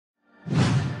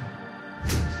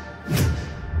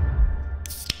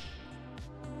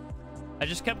I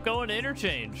just kept going to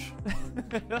interchange.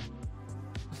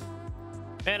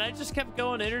 Man, I just kept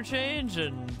going to interchange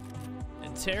and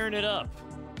tearing it up.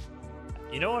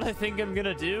 You know what I think I'm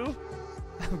gonna do?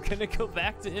 I'm gonna go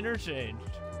back to interchange.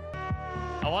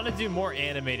 I want to do more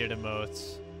animated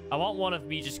emotes. I want one of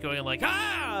me just going like,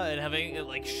 ah, and having it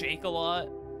like shake a lot.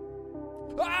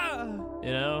 Ah,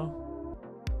 you know?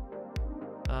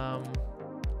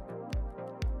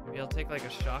 Maybe I'll take like a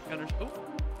shotgun or oh,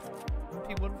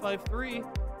 MP153.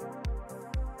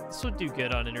 This would do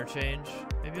good on interchange.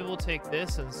 Maybe we'll take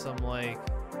this and some like.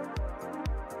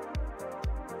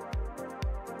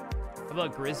 How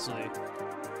about Grizzly?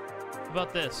 How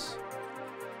about this?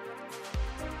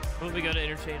 What if we go to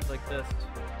interchange like this?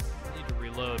 I need to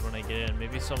reload when I get in.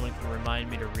 Maybe someone can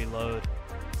remind me to reload.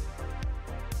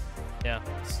 Yeah.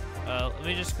 Let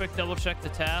me just quick double check the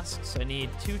tasks. I need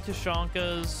 2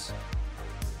 Tushonkas,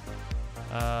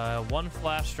 1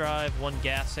 flash drive, 1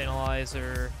 gas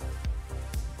analyzer.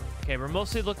 Okay, we're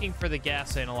mostly looking for the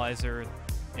gas analyzer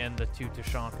and the 2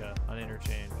 Tushonka on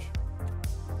interchange.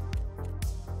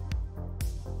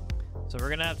 So we're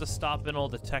gonna have to stop in all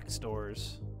the tech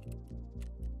stores.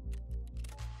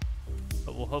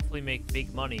 But we'll hopefully make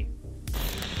big money.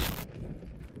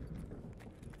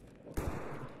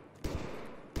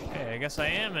 Okay, I guess I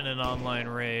am in an online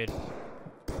raid.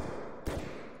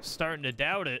 Starting to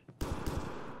doubt it.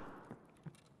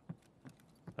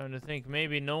 Starting to think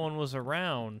maybe no one was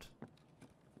around.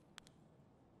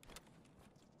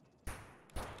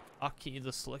 Aki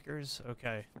the Slickers?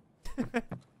 Okay.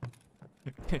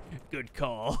 Good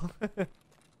call. Hey,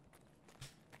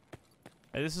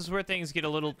 this is where things get a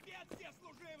little...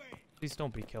 Please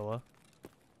don't be Killa.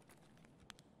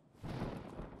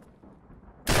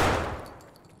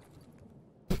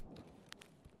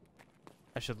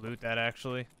 I should loot that,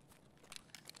 actually.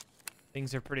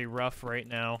 Things are pretty rough right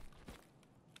now.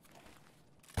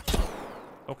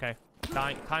 Okay.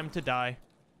 Time to die.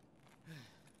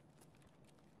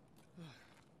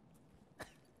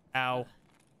 Ow.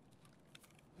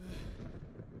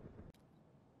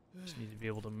 Just need to be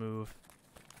able to move.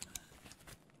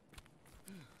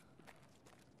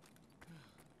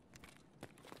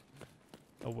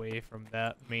 Away from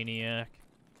that maniac.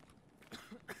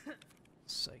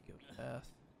 Psychopath.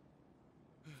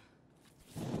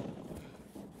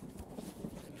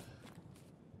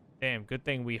 Damn, good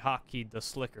thing we hotkeyed the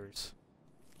Slickers.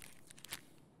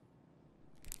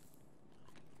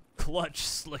 Clutch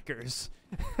Slickers.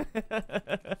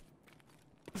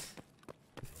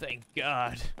 Thank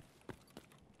God.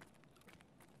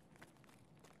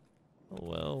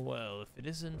 Well, well, if it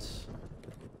isn't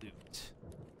loot.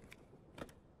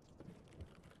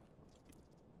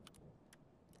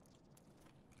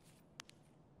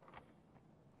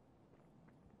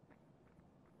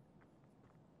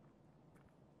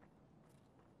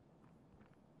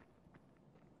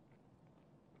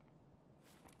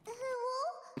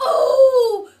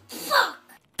 Oh, fuck!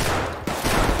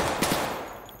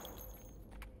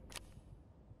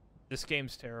 This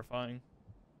game's terrifying.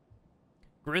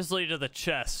 Grizzly to the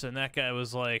chest, and that guy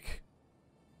was like,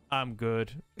 I'm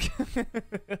good.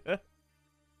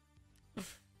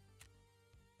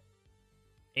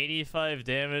 85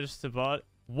 damage to bot.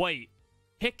 Wait,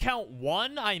 hit count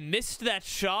 1? I missed that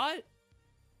shot?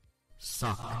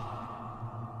 Suck.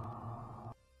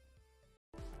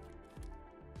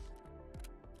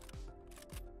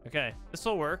 Okay, this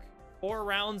will work. 4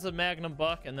 rounds of Magnum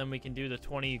Buck, and then we can do the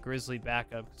 20 Grizzly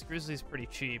backup, because Grizzly's pretty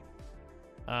cheap.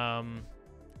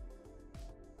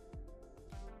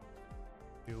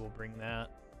 We will bring that.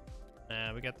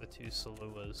 Nah, we got the 2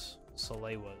 Salewas.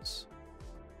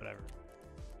 Whatever.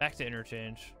 Back to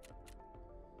interchange.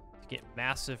 To get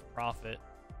massive profit.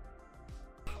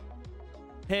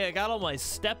 Hey, I got all my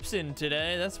steps in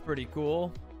today. That's pretty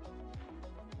cool.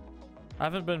 I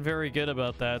haven't been very good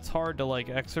about that. It's hard to, like,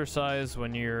 exercise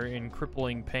when you're in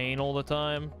crippling pain all the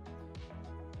time.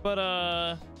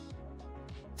 But,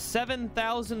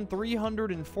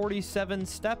 7,347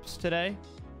 steps today.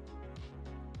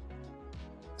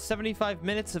 75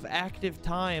 minutes of active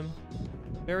time.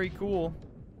 Very cool.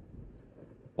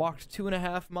 Walked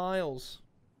 2.5 miles.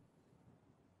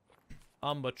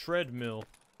 On the treadmill.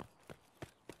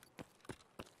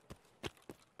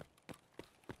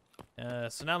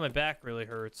 So now my back really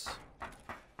hurts.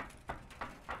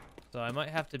 So I might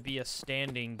have to be a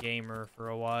standing gamer for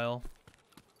a while.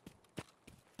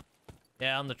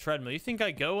 Yeah, on the treadmill. You think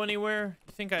I go anywhere?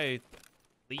 You think I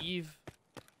leave?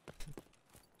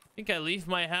 Think I leave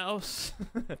my house?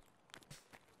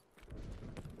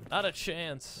 Not a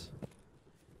chance.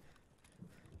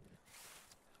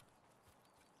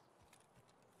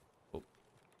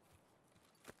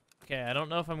 Okay, I don't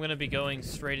know if I'm gonna be going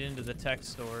straight into the tech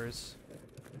stores.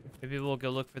 Maybe we'll go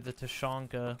look for the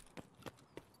Tashanka.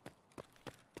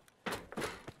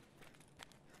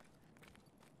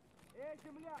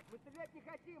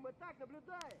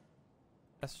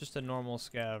 That's just a normal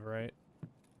scav, right?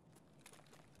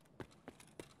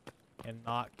 And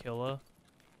not killer.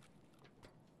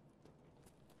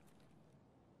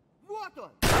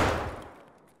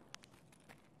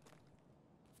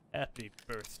 Happy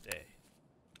birthday.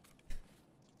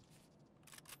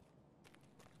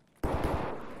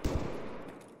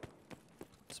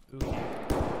 Spooky.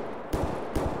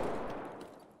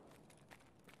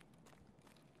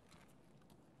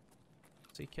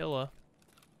 See killer.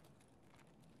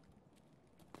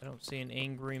 I don't see an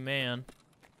angry man.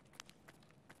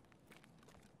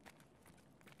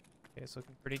 Okay, it's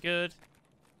looking pretty good.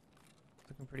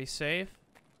 Looking pretty safe.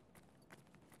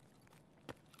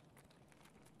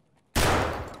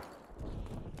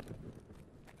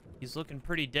 He's looking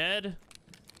pretty dead.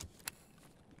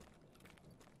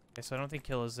 Okay, so I don't think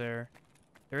kill is there.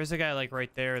 There is a guy like right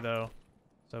there though.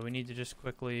 So we need to just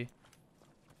quickly...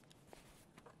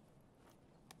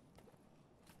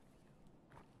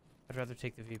 I'd rather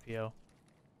take the VPO.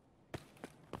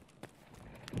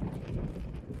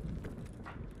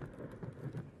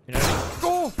 You know?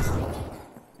 Go!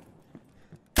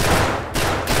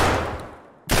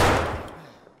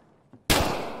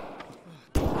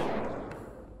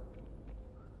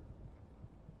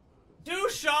 Two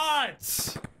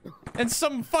shots! And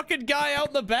some fucking guy out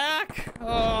in the back?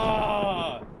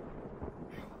 Oh.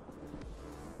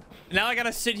 Now I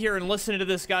gotta sit here and listen to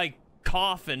this guy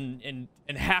cough and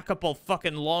hack up a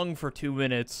fucking lung for 2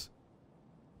 minutes.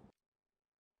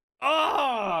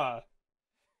 Ah!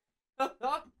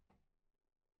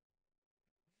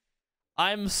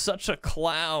 I'm such a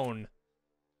clown.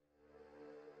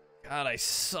 God, I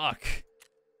suck.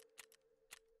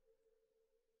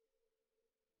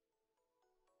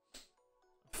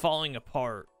 Falling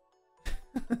apart.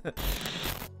 All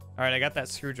right, I got that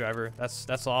screwdriver.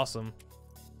 That's awesome.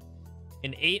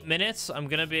 In 8 minutes, I'm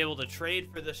gonna be able to trade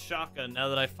for this shotgun now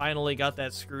that I finally got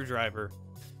that screwdriver.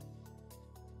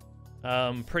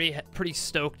 Pretty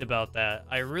stoked about that.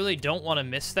 I really don't want to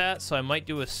miss that, so I might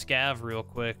do a scav real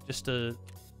quick just to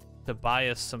buy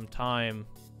us some time.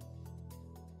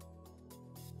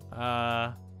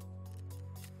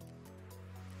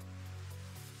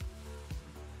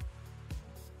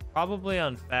 Probably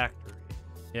on factory.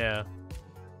 Yeah.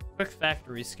 Quick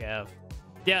factory scav.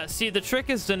 Yeah, see, the trick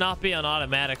is to not be on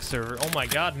automatic server. Oh my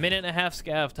god, 1.5 minute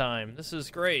scav time. This is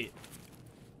great.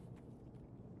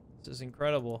 This is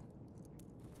incredible.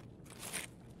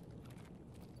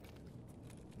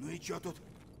 Ну и чё тут?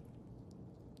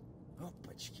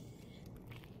 Опачки.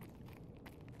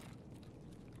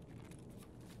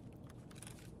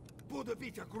 Буду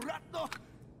бить аккуратно,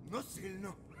 но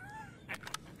сильно.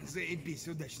 Заебись,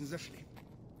 удачно зашли.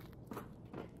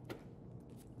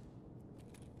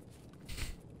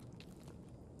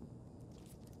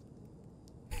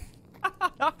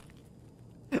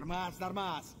 Нормас,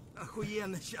 нормас.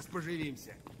 Охуенно, сейчас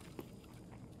поживимся.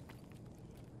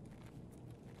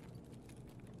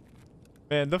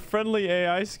 Man, the friendly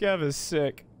AI scav is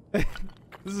sick.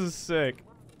 This is sick.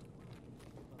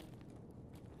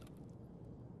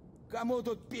 Кому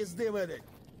тут пизды выдать?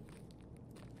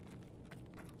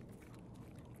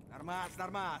 Нормас,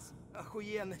 нормас.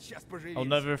 Охуенно, сейчас поживимся. I'll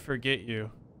never forget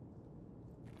you.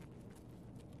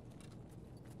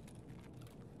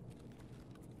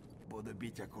 Буду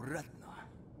бить аккуратно,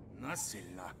 но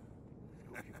сильно.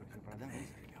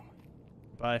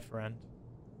 Bye, friend.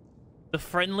 The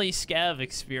friendly scav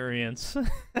experience.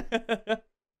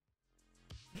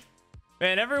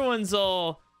 Man, everyone's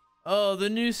all, oh, the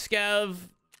new scav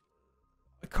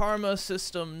karma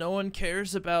system. No one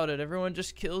cares about it. Everyone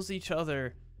just kills each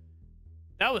other.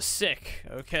 That was sick,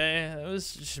 okay? That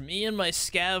was just me and my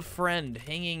scav friend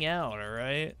hanging out,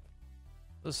 alright? It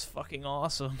was fucking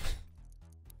awesome.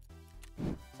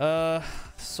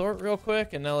 Sort real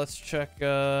quick, and now let's check,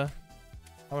 how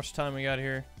much time we got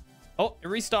here. Oh, it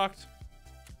restocked.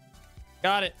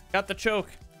 Got it. Got the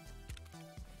choke.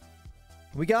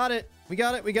 We got it. We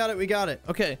got it. We got it. We got it.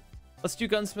 Okay. Let's do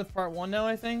Gunsmith Part 1 now,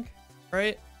 I think.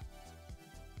 Right?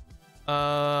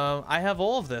 I have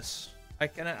all of this. I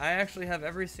actually have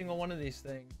every single one of these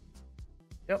things.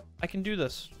 Yep, I can do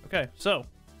this. Okay, so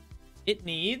it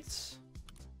needs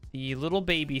the little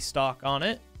baby stock on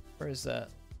it. Where is that?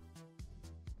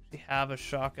 We have a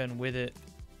shotgun with it.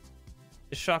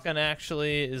 The shotgun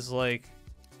actually is like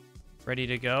ready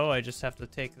to go. I just have to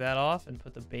take that off and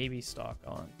put the baby stock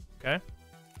on. Okay,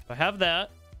 so I have that.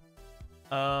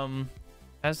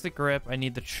 Has the grip. I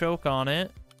need the choke on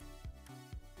it.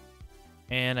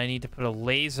 And I need to put a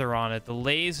laser on it. The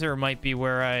laser might be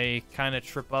where I kind of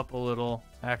trip up a little,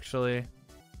 actually.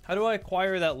 How do I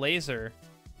acquire that laser?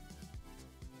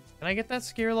 Can I get that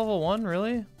skier level 1,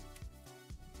 really?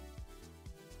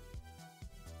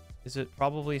 Is it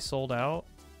probably sold out?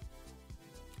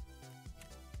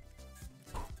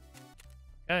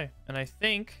 Okay, and I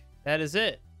think that is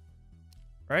it.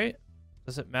 Right?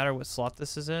 Does it matter what slot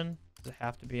this is in? Does it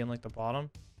have to be in, like, the bottom?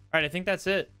 Alright, I think that's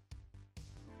it.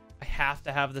 I have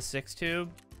to have the 6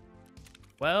 tube.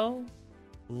 Well,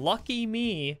 lucky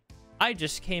me. I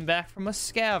just came back from a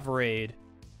scav raid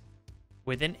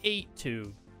with an 8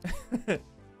 tube.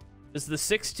 Does the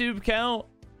 6 tube count?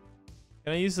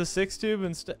 Can I use the 6 tube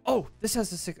instead? Oh, this has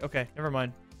the 6. Okay, never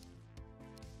mind.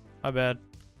 My bad.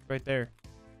 Right there.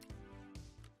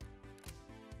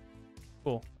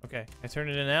 Cool. Okay, I turn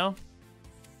it in now.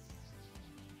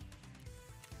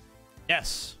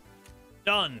 Yes.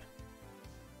 Done.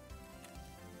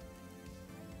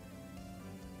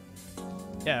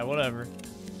 Yeah, whatever.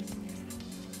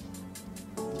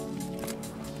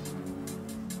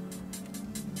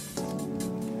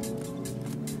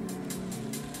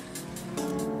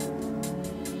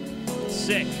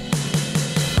 Sick.